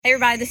Hey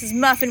everybody, this is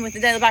Muffin with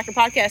the Daily Biker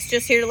Podcast.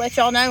 Just here to let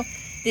y'all know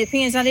the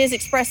opinions and ideas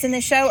expressed in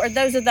this show are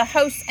those of the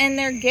hosts and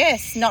their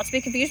guests, not to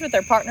be confused with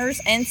their partners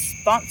and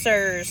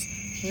sponsors.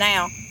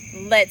 Now,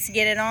 let's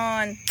get it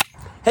on.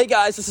 Hey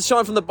guys, this is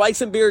Sean from the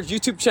Bikes and Beards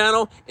YouTube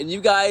channel, and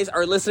you guys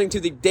are listening to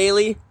the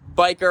Daily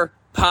Biker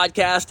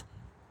Podcast.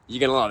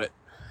 You're going to love it.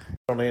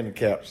 On the end of the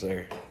couch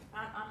there.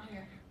 I'm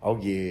here. Oh,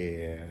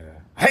 yeah.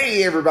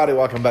 Hey, everybody.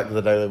 Welcome back to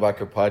the Daily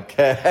Biker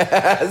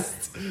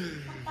Podcast.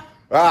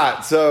 All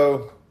right,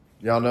 so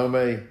y'all know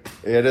me.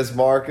 It is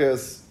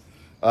Marcus.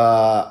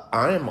 I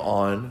am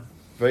on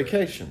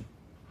vacation.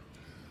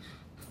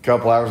 A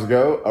couple hours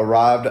ago,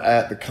 arrived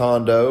at the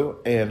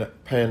condo in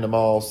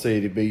Panama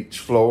City Beach,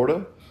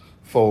 Florida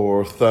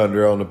for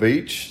Thunder on the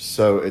Beach.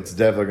 So it's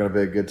definitely going to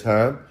be a good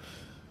time.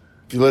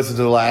 If you listen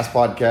to the last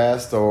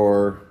podcast,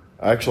 or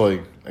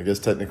actually, I guess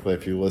technically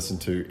if you listen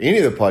to any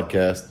of the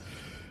podcasts,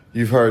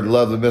 you've heard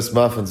lovely Miss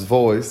Muffin's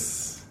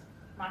voice.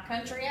 My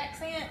country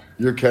accent?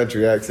 Your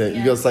country accent. Yeah.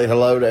 You going to say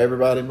hello to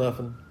everybody,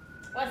 Muffin?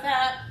 What's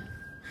up?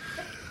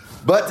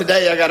 But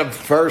today I got a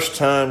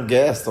first-time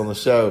guest on the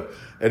show,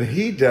 and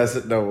he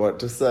doesn't know what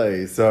to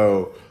say.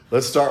 So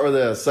let's start with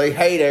this. Say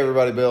hey to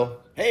everybody, Bill.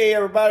 Hey,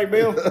 everybody,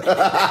 Bill. That's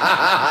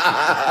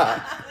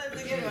a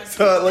good one.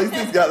 So at least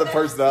he's got the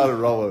personality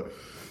rolling.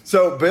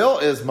 So Bill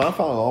is my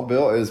father-in-law.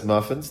 Bill is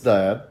Muffin's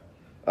dad.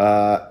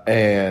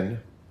 And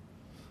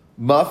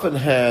Muffin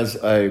has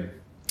a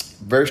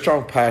very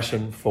strong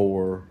passion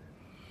for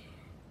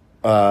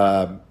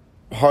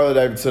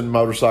Harley-Davidson,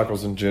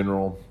 motorcycles in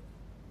general.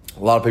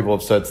 A lot of people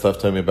have said stuff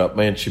to me about,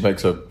 man, she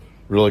makes a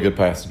really good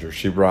passenger.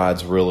 She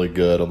rides really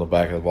good on the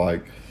back of the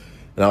bike.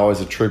 And I always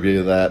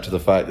attribute that to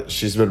the fact that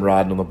she's been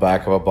riding on the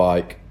back of a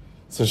bike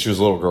since she was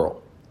a little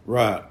girl.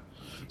 Right.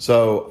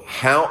 So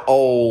how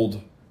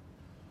old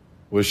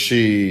was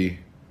she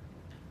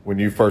when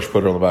you first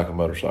put her on the back of a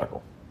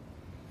motorcycle?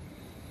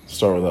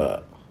 Start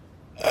with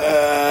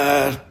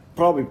that.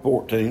 Probably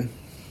 14.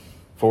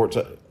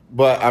 14.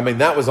 But, I mean,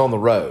 that was on the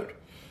road.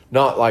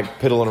 Not like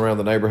piddling around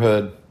the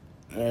neighborhood.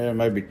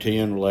 Maybe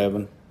 10,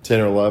 11. 10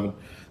 or 11.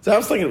 So I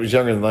was thinking it was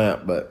younger than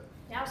that, but...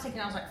 Yeah, I was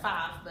thinking I was like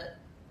 5, but...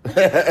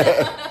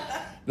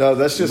 No,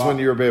 that's just when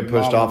you were being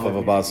pushed off of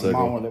a bicycle.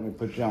 Mama let me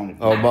put you on it.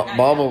 Oh,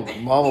 Mama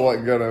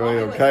wasn't going to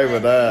be okay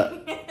with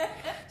that.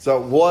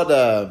 So what,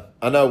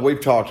 I know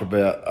we've talked a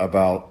bit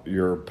about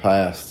your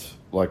past,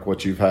 like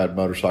what you've had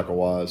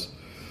motorcycle-wise.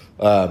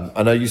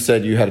 I know you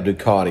said you had a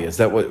Ducati. Is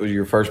that what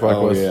your first bike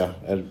was? Oh,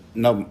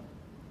 yeah.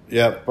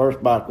 Yeah,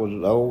 first bike was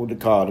the old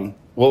Ducati.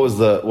 What was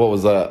that?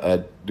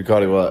 A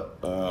Ducati what?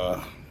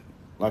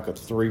 Like a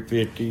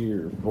 350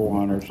 or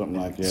 400, something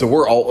like that. So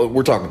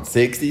we're talking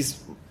 60s?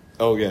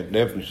 Oh, yeah,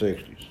 definitely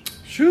 60s.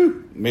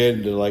 Shoot.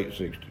 Mid to late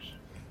 60s.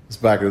 It's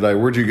back in the day.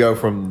 Where'd you go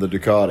from the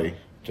Ducati?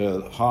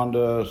 To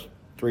Honda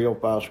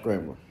 305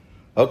 Scrambler.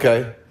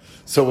 Okay.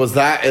 So was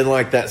that in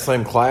like that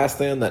same class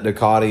then, that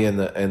Ducati and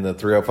the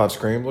 305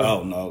 Scrambler?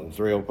 Oh, no, the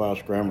 305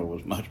 Scrambler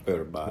was much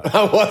better bike.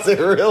 Was it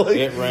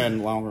really? It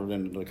ran longer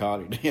than the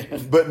Ducati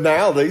did. But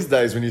now, these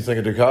days, when you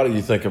think of Ducati,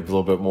 you think of a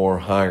little bit more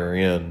higher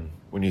end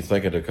when you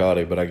think of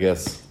Ducati. But I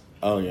guess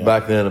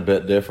back then, a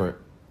bit different.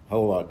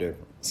 Whole lot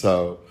different.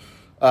 So,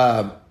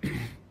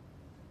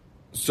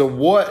 so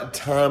what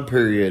time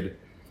period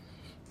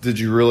did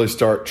you really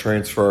start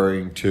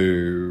transferring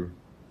to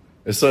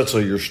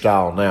essentially your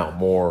style now,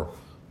 more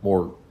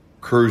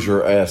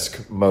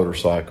cruiser-esque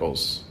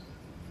motorcycles?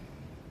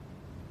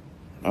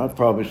 I'd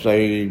probably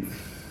say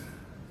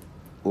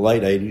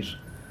late 80s.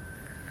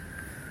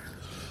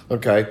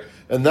 Okay.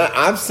 And that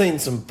I've seen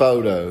some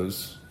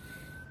photos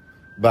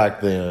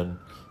back then,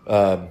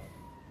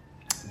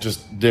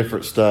 just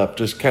different stuff.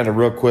 Just kind of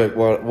real quick,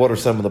 what are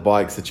some of the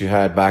bikes that you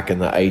had back in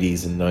the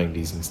 80s and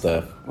 90s and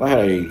stuff? I had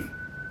a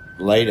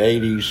late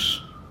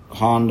 80s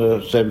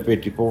Honda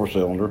 750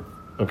 4-cylinder.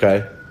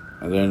 Okay.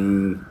 And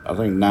then I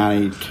think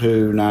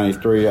 92,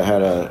 93, I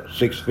had a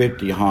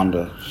 650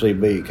 Honda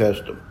CB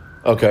Custom.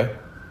 Okay.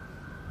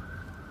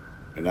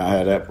 And I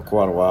had that for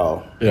quite a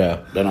while.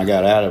 Yeah. Then I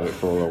got out of it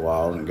for a little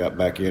while and got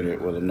back in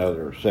it with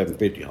another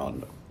 750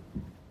 Honda.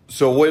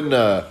 So when,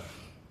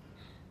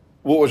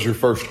 what was your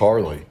first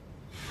Harley?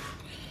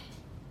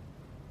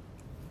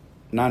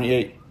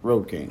 98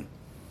 Road King.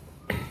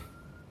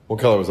 What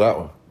color was that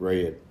one?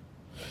 Red.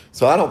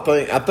 So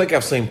I think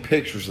I've seen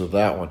pictures of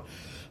that one.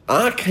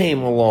 When I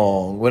came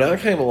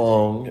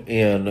along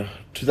in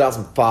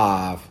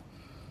 2005,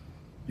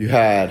 you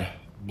had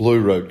Blue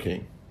Road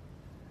King,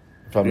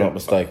 if I'm not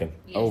mistaken.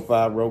 Yes.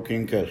 05 Road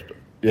King Custom.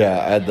 Yeah,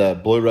 I had the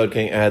Blue Road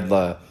King. I had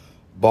the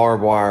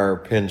barbed wire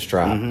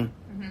pinstripe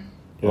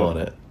on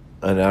it.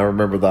 And I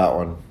remember that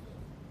one.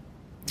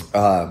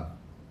 Of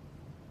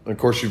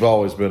course, you've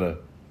always been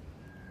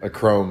a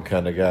chrome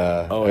kind of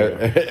guy. Oh,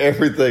 yeah.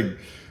 Everything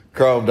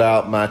chromed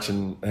out,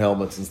 matching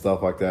helmets and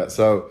stuff like that.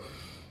 So,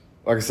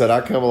 like I said, I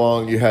come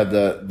along. You had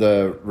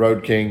the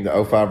Road King,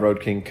 the 05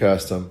 Road King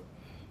Custom.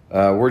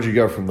 Where'd you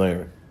go from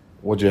there?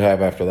 What'd you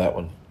have after that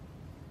one?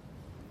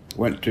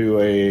 Went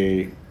to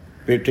a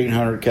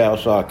 1500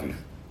 Kawasaki.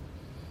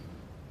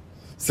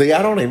 See,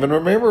 I don't even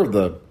remember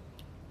the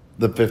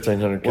The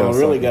 1500 Kawasaki. Well, I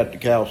really got the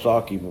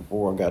Kawasaki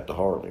before I got the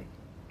Harley.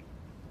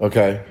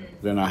 Okay.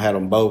 Then I had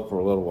them both for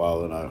a little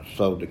while, then I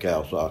sold the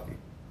Kawasaki.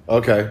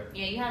 Okay.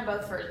 Yeah, you had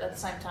both at the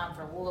same time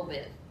for a little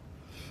bit.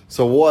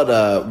 So what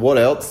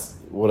else?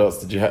 What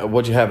else did you have?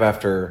 What'd you have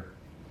after?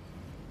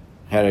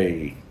 Had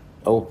a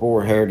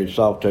 04 Heritage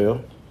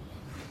Softail,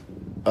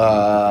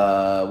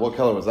 What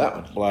color was that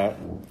one? black.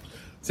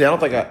 See, I don't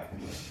think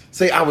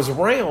I was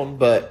around,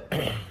 but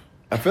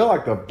I feel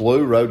like the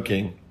blue Road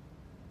King.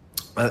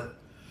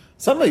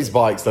 Some of these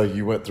bikes, though,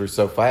 you went through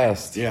so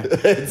fast. Yeah.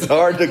 It's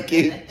hard to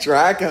keep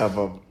track of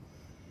them.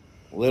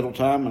 Little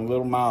time and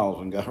little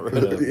miles and got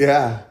rid of it.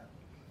 Yeah.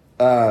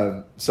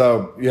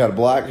 So you had a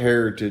black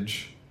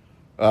Heritage.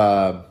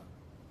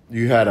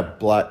 You had a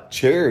black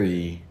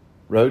Cherry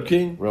Road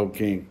King. Road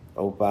King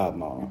 05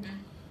 model.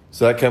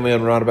 So that came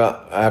in right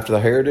about after the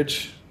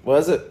Heritage,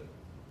 was it?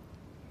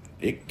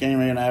 It came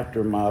in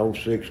after my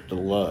 06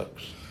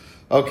 Deluxe.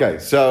 Okay,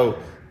 so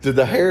did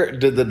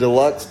the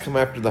Deluxe come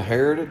after the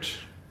Heritage?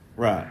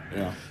 Right,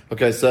 yeah.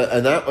 Okay, so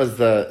and that was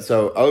the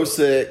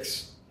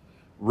 06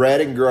 red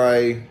and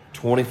gray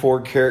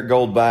 24 karat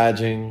gold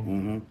badging.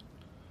 Mm-hmm.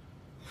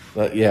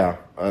 But yeah,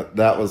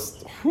 that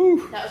was.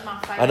 Whew. That was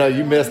my favorite. I know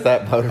you missed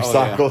that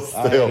motorcycle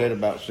I still. had it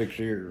about 6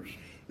 years.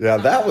 Yeah,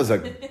 that was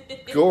a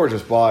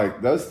gorgeous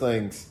bike. Those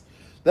things.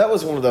 That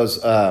was one of those,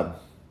 kind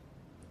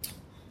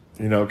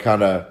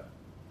of,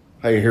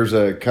 hey, here's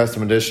a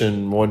custom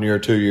edition 1 year,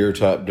 2 year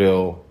type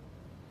deal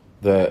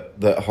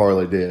that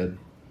Harley did.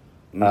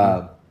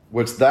 Mm-hmm.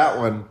 Which that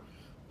one,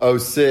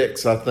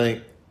 06, I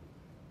think,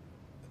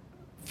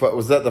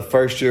 was that the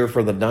first year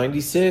for the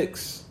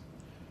 96?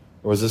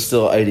 Or was it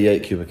still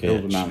 88 cubic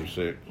inch? It was a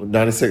 96.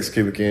 96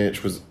 cubic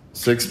inch was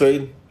 6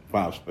 speed?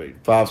 5 speed.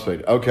 5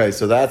 speed. Okay,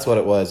 so that's what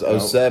it was.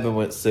 07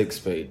 went 6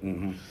 speed.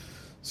 Mm-hmm.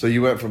 So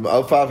you went from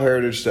 05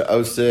 Heritage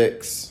to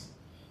 06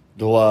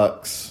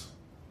 Deluxe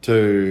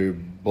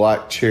to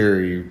Black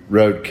Cherry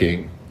Road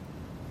King.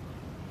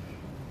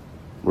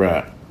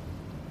 Right.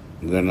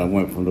 And then I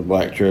went from the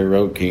Black Cherry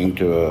Road King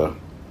to a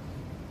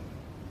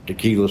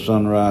Tequila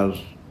Sunrise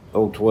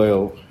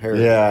 012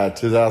 Heritage. Yeah,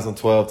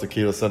 2012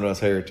 Tequila Sunrise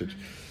Heritage.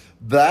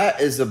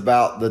 That is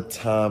about the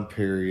time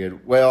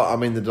period. Well, I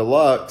mean, the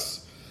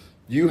Deluxe,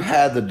 you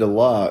had the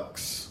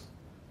Deluxe.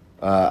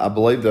 I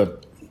believe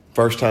the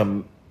first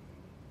time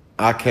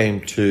I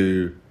came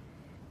to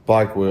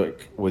Bike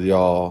Week with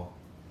y'all,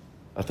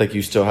 I think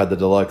you still had the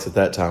Deluxe at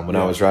that time when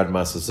I was riding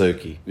my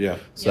Suzuki. Yeah.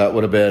 So that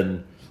would have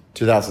been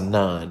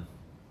 2009.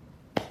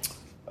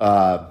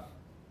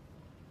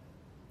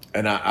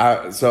 And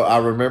I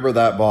remember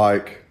that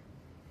bike.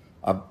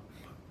 I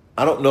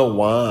don't know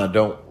why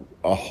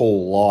a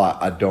whole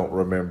lot. I don't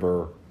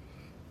remember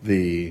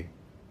the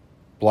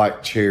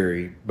Black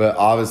Cherry, but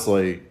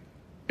obviously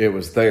it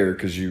was there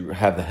because you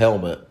have the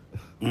helmet.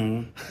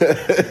 Mm-hmm.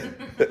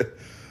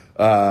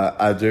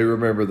 I do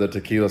remember the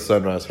Tequila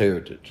Sunrise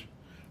Heritage.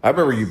 I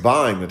remember you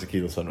buying the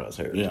Tequila Sunrise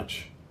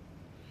Heritage,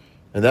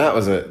 and that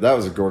was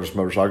a gorgeous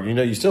motorcycle.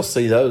 You still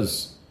see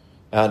those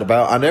out and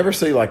about. I never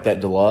see like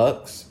that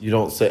Deluxe. You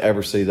don't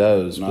ever see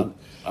those. No,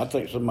 I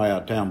think somebody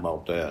out of town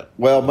bought that.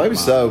 Well, maybe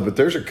so, but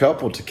there's a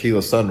couple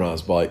Tequila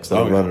Sunrise bikes that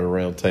are running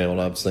around town.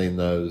 I've seen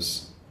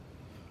those.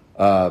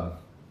 So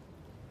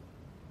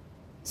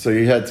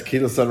you had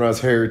Tequila Sunrise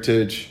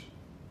Heritage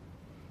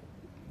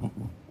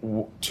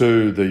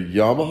to the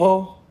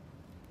Yamaha.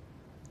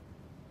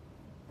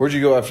 Where'd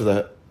you go after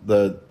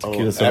the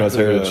Tequila Sunrise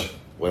Heritage?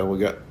 Well, we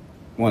got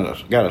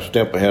a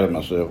step ahead of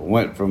myself.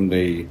 Went from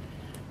the.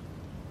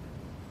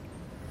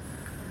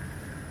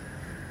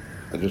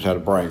 I just had a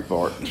brain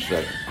fart in a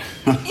second.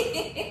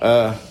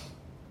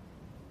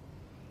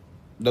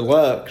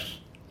 Deluxe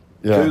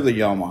to the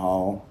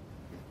Yamaha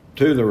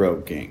to the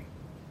Road King.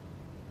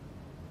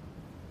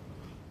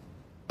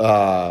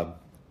 The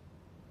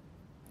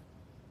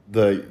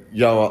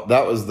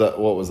Yamaha,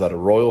 what was that, a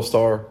Royal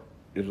Star?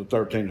 It's a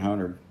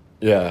 1300.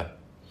 Yeah.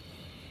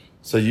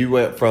 So you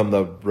went from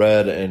the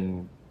red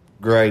and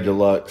gray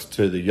Deluxe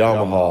to the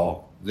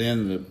Yamaha.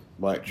 Then the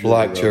Black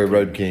Cherry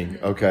Road King.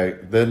 Okay.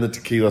 Then the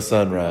Tequila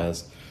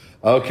Sunrise.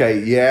 Okay.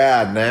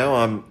 Yeah. Now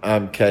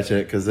I'm catching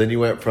it because then you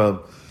went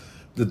from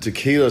the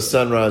Tequila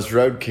Sunrise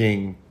Road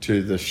King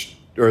to the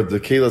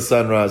Tequila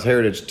Sunrise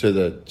Heritage to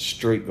the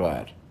Street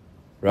Glide,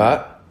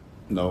 right?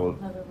 No,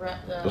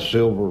 the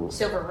Silver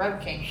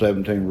Road King.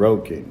 17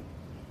 Road King.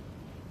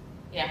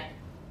 Yeah.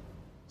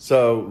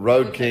 So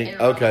Road King.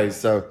 Okay.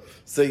 So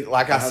see,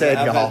 like I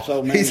said, y'all,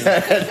 so he's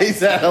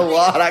had a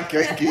lot. I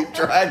can't keep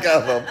track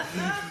of them.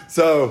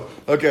 So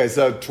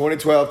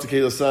 2012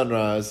 Tequila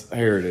Sunrise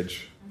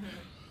Heritage.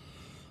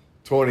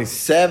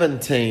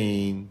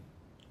 2017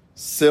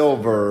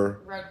 Silver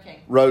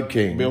Road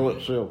King.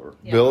 Billet Silver.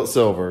 Yeah. Billet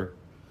Silver.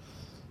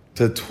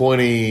 To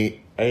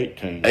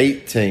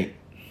 2018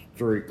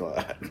 Street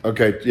Glide.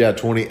 Okay, yeah,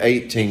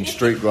 2018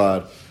 Street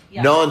Glide.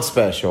 Yeah.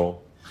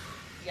 Non-special.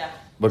 Yeah.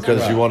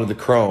 Because you wanted the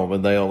chrome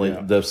and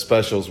the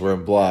specials were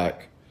in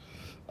black.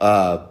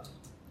 To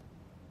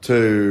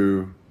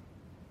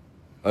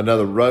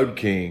another Road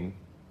King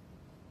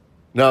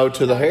No, to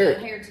the The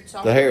Heritage. Heritage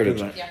song. The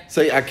Heritage. Yeah.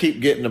 See, I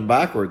keep getting them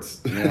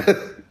backwards. Yeah.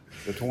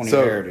 The 20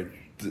 So- Heritage.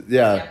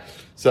 Yeah.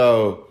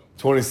 So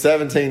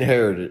 2017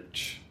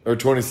 Heritage or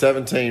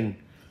 2017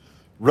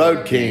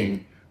 Road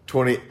King,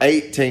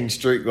 2018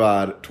 Street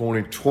Glide,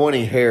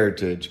 2020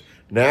 Heritage.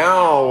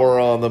 Now we're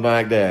on the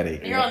Mac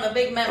Daddy. You're on the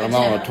big I'm mountain.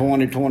 on a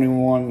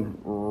 2021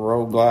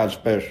 Road Glide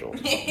Special.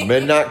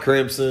 Midnight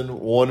Crimson,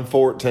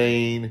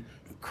 114,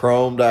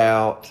 chromed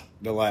out.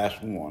 The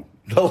last one.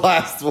 The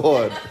last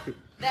one.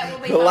 That will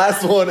be The my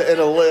last one. one in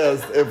a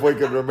list if we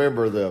can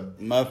remember them.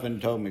 Muffin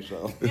told me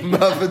so.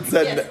 Muffin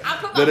said Yes, I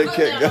put my that it foot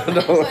can't down go on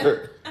that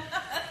nowhere.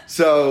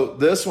 So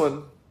this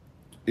one,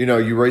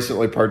 you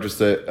recently purchased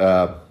it.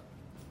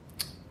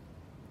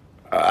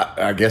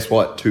 I guess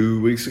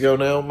 2 weeks ago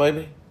now,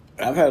 maybe.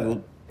 I've had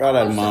right at a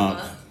Almost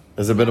month.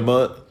 Has it been a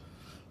month?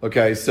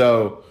 Okay,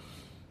 so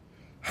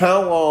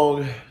how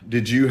long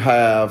did you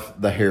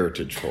have the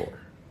Heritage for?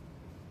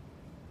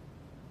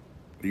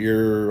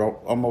 You're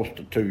almost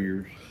to 2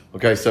 years.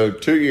 Okay, so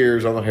 2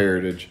 years on the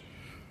Heritage.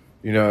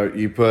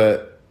 You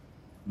put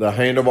the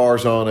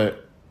handlebars on it.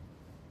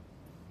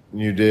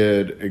 You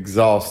did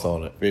exhaust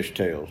on it.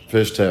 Fishtails.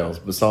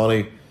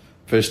 Bassani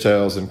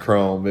fishtails and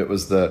chrome.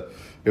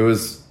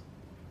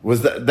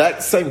 Was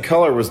that same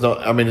color was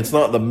not, I mean, it's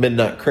not the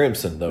Midnight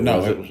Crimson though, No,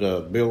 was it was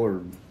a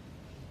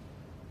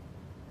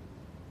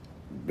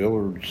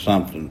Billard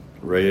something.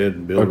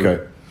 Red,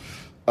 Billard.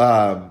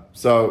 Okay.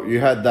 So you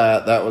had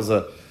that. That was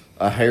a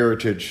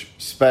Heritage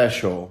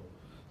Special.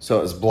 So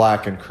it was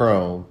black and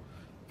chrome.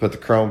 Put the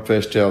chrome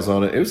fishtails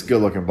on it. It was a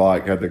good looking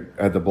bike.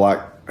 Had the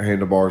black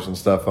handlebars and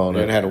stuff on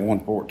It it. had a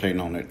 114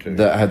 on it too.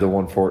 That had the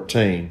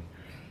 114.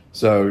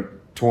 So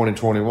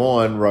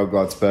 2021 Road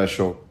Glide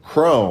Special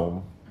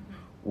Chrome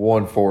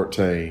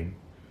 114.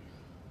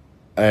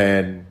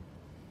 And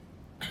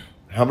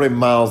how many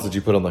miles did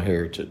you put on the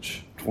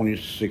Heritage?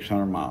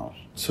 2,600 miles.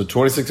 So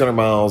 2,600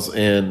 miles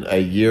in a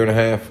year and a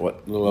half.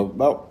 What? A little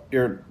about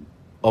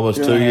Almost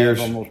year 2 and a half, years.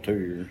 Almost 2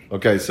 years.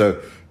 Okay,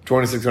 so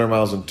 2,600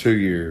 miles in 2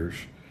 years.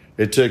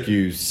 It took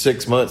you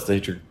 6 months to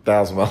hit your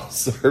 1,000 mile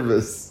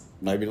service.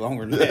 Maybe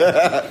longer than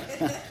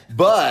that.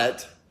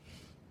 But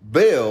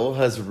Bill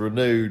has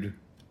renewed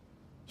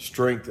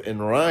strength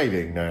in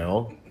riding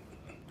now.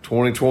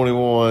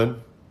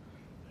 2021.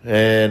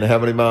 And how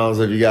many miles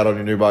have you got on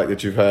your new bike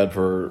that you've had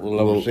for A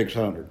little over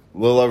 600. A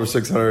little over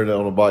 600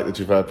 on a bike that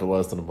you've had for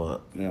less than a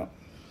month. Yeah.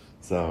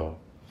 So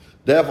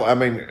definitely, I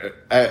mean,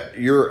 at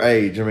your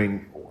age, I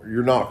mean,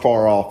 you're not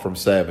far off from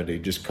 70.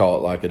 Just call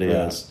it like it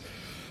is.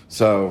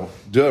 So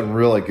doing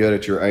really good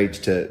at your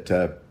age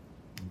to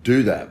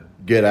do that.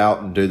 Get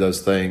out and do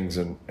those things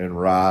and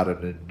ride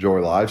and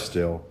enjoy life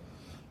still.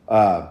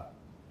 But,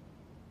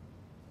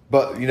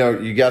 you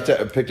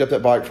picked up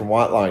that bike from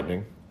White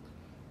Lightning,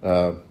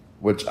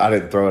 which I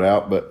didn't throw it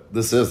out, but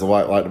this is the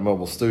White Lightning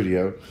Mobile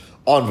Studio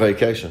on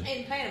vacation.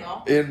 In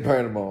Panama. In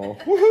Panama.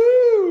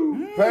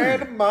 Woohoo!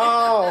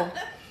 Panama!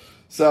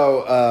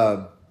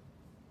 So,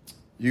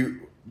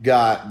 you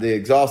got the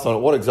exhaust on it.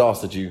 What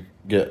exhaust did you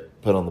get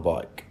put on the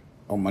bike?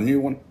 On my new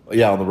one,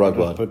 Yeah, on the Road just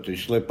Glide. put the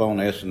slip-on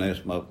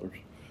S&S mufflers.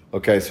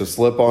 Okay, so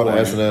slip on 4.5.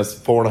 S&S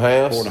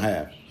 4.5.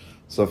 4.5.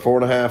 So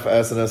 4.5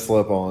 S&S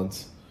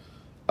slip-ons.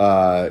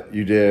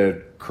 You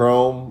did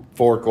chrome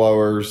fork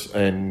lowers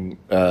and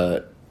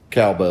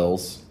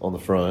cowbells on the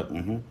front.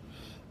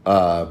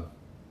 Mm-hmm.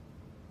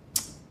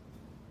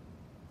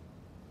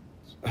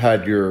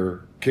 Had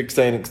your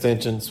kickstand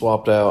extension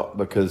swapped out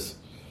because,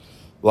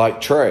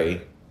 like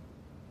Trey,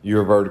 you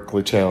were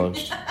vertically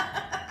challenged.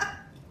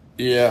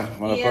 Yeah,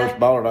 when I first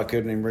bought it, I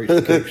couldn't even reach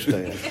the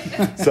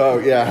kickstand. So,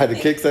 yeah, I had the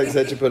kickstand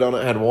extension put on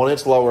it. Had 1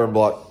 inch lower and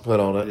block put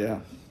on it.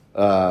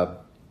 Yeah.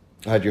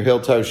 Had your heel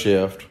toe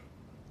shift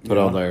put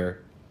on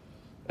there.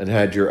 And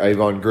had your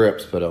Avon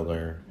grips put on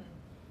there.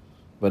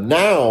 But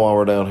now, while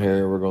we're down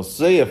here, we're going to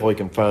see if we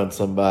can find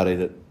somebody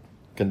that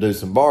can do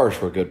some bars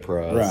for a good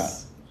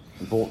price.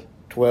 Right.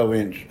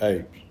 12-inch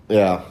apes.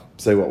 Yeah,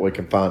 see what we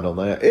can find on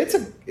that. It's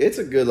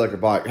a good looking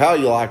bike. How are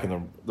you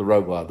liking the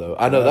Road Glide though?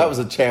 I know that was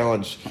a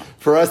challenge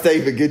for us to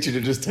even get you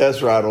to just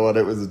test ride one.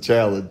 It was a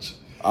challenge.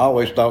 I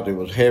always thought it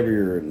was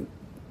heavier and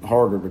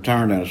harder to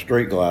turn than a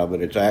street glide,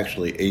 but it's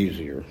actually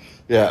easier.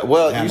 Yeah,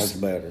 well, Handles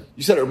better.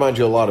 You said it reminds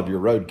you a lot of your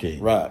Road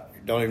King. Right.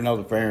 You don't even know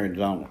the fairings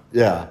on it.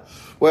 Yeah.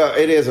 Well,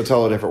 it is a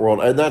totally different world,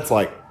 and that's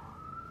like,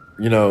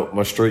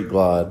 my Street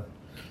Glide.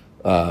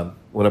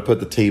 When I put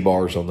the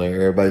T-bars on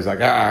there, everybody's like,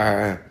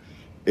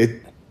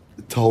 it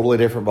totally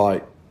different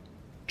bike.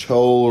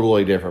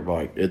 Totally different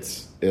bike.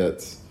 It's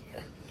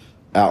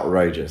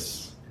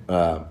outrageous.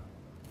 But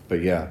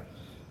yeah.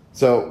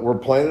 So we're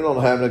planning on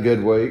having a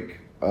good week.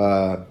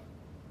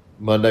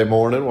 Monday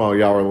morning while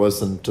y'all are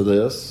listening to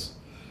this,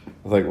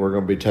 I think we're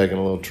going to be taking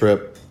a little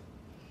trip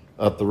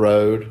up the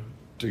road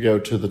to go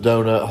to the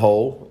donut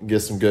hole and get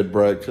some good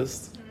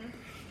breakfast. Mm-hmm.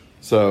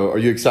 So are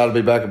you excited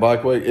to be back at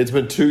Bike Week? It's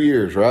been 2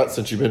 years, right,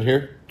 since you've been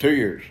here? 2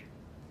 years.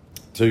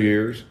 2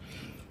 years.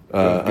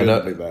 Good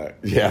to be back.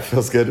 Yeah, it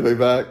feels good to be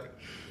back.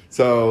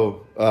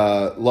 So,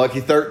 Lucky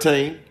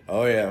 13.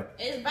 Oh, yeah.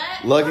 It's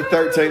back. Lucky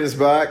 13 is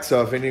back.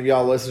 So if any of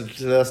y'all listen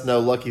to this know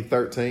Lucky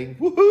 13,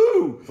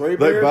 woohoo! Free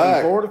They're beer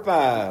back. from 4 to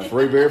 5.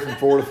 Free beer from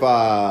 4 to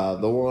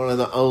 5. The one and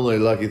the only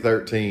Lucky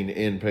 13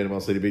 in Panama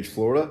City Beach,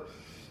 Florida.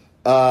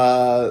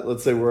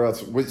 Let's see where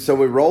else. So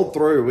we rolled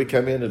through. We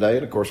came in today,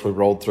 and of course we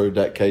rolled through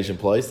that Cajun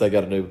place. They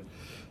got a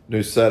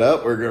new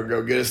setup. We're gonna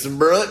go get us some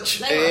brunch,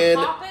 They were and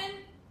popping.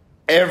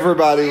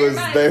 everybody was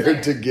Everybody's there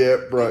there. to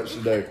get brunch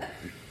today.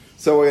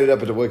 So we ended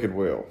up at the Wicked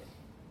Wheel.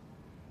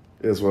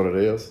 Is what it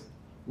is.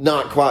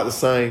 Not quite the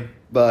same,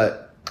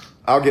 but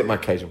I'll get my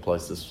Cajun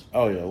place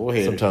Oh, yeah. We'll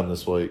hit sometime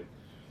this week.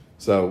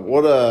 So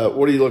what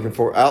are you looking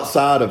for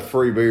outside of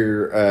free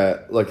beer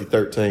at Lucky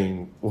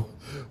 13?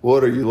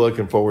 What are you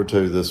looking forward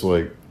to this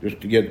week? Just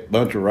to get a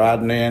bunch of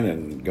riding in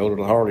and go to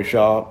the Hardy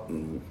shop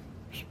and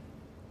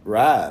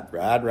ride.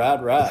 Ride.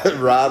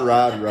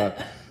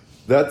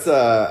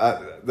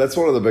 That's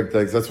one of the big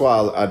things. That's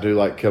why I do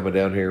like coming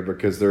down here,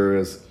 because there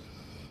is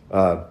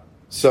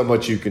so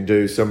much you can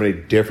do, so many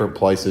different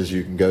places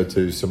you can go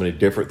to, so many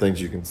different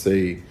things you can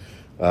see,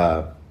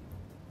 and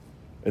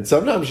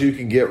sometimes you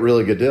can get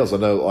really good deals. I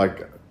know,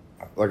 like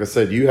I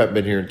said, you haven't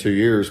been here in 2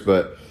 years,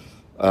 but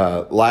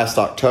last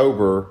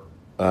October,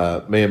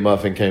 me and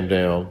Muffin came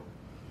down.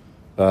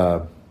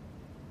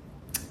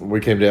 We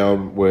came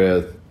down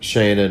with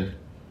Shannon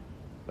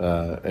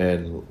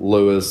and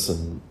Lewis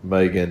and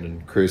Megan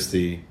and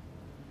Christy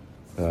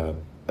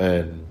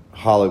and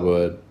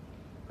Hollywood,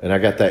 and I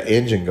got that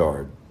engine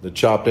guard, the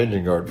chopped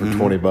engine guard for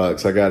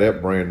 $20. I got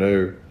it brand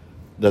new.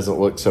 Doesn't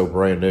look so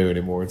brand new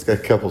anymore. It's got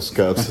a couple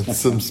scuffs and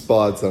some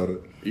spots on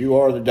it. You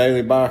are the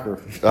daily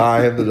biker.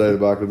 I am the daily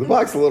biker. The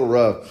bike's a little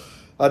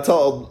rough. I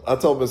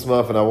told Miss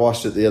Muffin I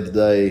washed it the other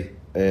day,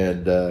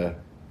 and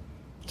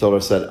told her, I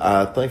said,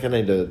 I think I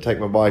need to take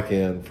my bike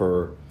in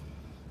for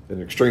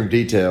an extreme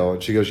detail.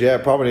 And she goes, yeah,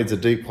 it probably needs a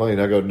deep clean.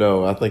 I go,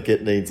 no, I think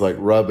it needs like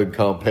rubbing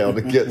compound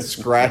to get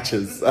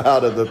scratches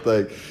out of the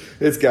thing.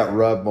 It's got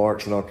rub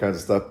marks and all kinds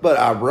of stuff. But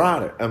I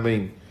ride it. I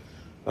mean,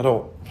 I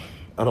don't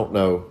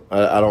know.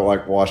 I don't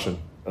like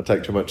washing. I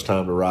take too much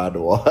time to ride to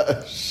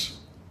wash.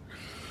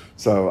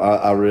 So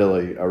I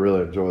really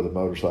enjoy the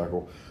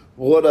motorcycle.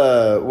 What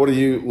are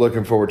you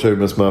looking forward to,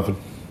 Miss Muffin?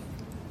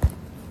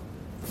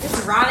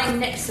 Just riding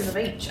next to the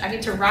beach. I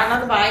get to ride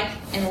on the bike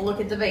and look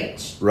at the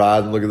beach.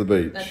 Ride and look at the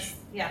beach.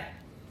 Yeah,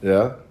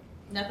 Yeah?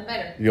 nothing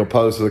better. You gonna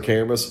pose for the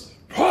cameras?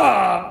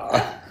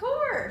 Of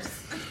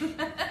course.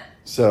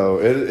 So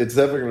it's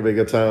definitely going to be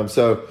a good time.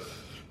 So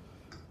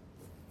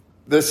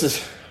this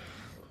is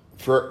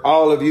for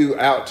all of you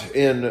out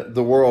in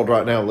the world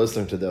right now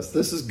listening to this.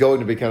 This is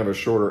going to be kind of a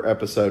shorter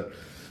episode.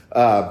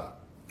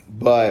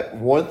 But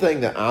one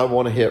thing that I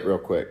want to hit real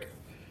quick,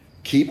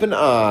 keep an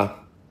eye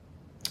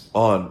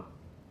on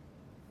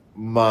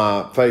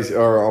my face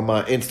or on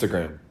my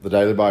Instagram, The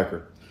Daily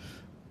Biker.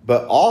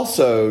 But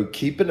also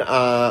keep an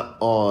eye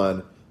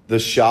on the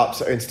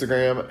shop's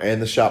Instagram and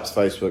the shop's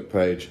Facebook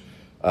page.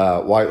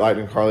 White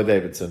Lightning Harley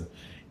Davidson.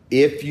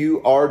 If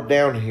you are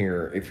down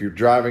here, if you're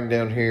driving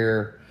down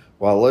here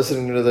while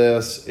listening to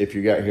this, if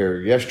you got here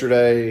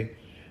yesterday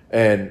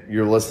and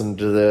you're listening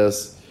to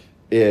this,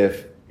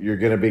 if you're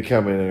going to be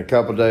coming in a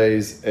couple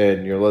days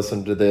and you're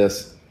listening to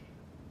this,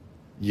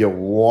 you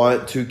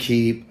want to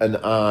keep an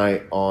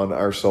eye on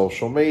our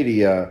social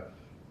media,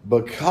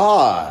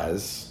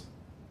 because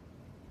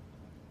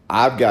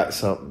I've got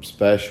something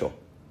special.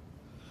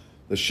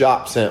 The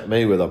shop sent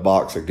me with a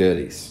box of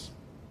goodies.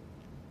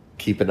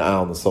 Keep an eye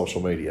on the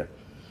social media.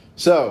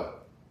 So,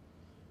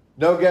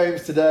 no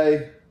games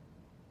today,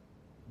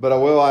 but I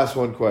will ask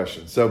one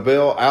question. So,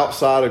 Bill,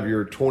 outside of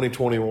your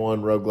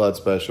 2021 Road Glide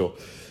Special,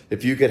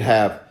 if you could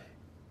have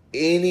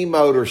any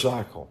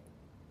motorcycle,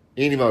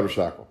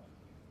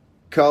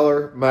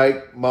 color,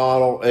 make,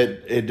 model,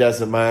 it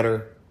doesn't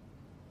matter,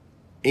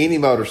 any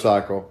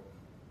motorcycle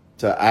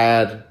to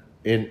add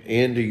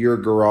into your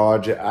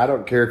garage, I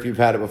don't care if you've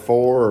had it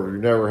before or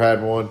you've never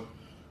had one,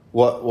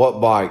 what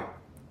bike?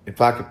 If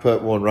I could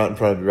put one right in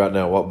front of you right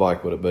now, what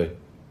bike would it be?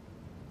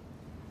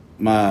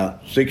 My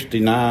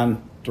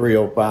 69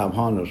 305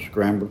 Honda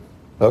Scrambler.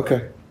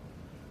 Okay.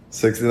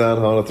 69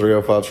 Honda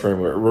 305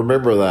 Scrambler.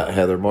 Remember that,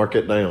 Heather. Mark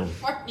it down.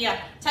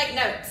 Yeah, take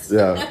notes.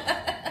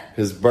 Yeah.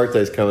 His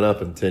birthday's coming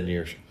up in 10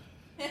 years.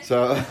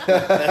 So,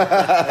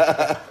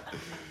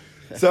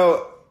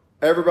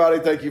 everybody,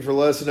 thank you for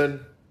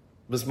listening.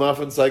 Miss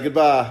Muffin, say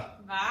goodbye.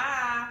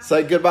 Bye.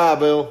 Say goodbye,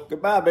 Bill.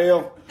 Goodbye,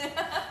 Bill.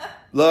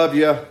 Love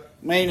you.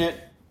 Mean it.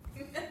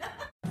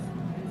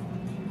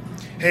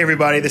 Hey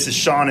everybody, this is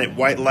Sean at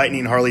White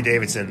Lightning Harley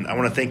Davidson. I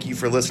want to thank you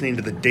for listening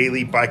to the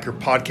Daily Biker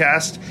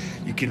Podcast.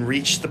 You can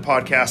reach the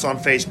podcast on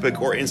Facebook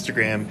or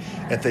Instagram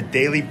at The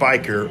Daily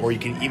Biker, or you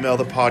can email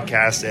the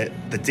podcast at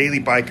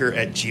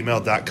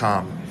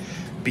thedailybiker@gmail.com.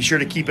 Be sure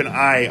to keep an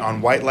eye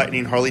on White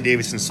Lightning Harley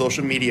Davidson's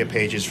social media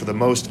pages for the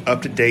most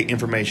up-to-date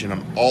information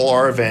on all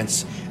our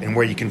events and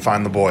where you can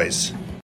find the boys.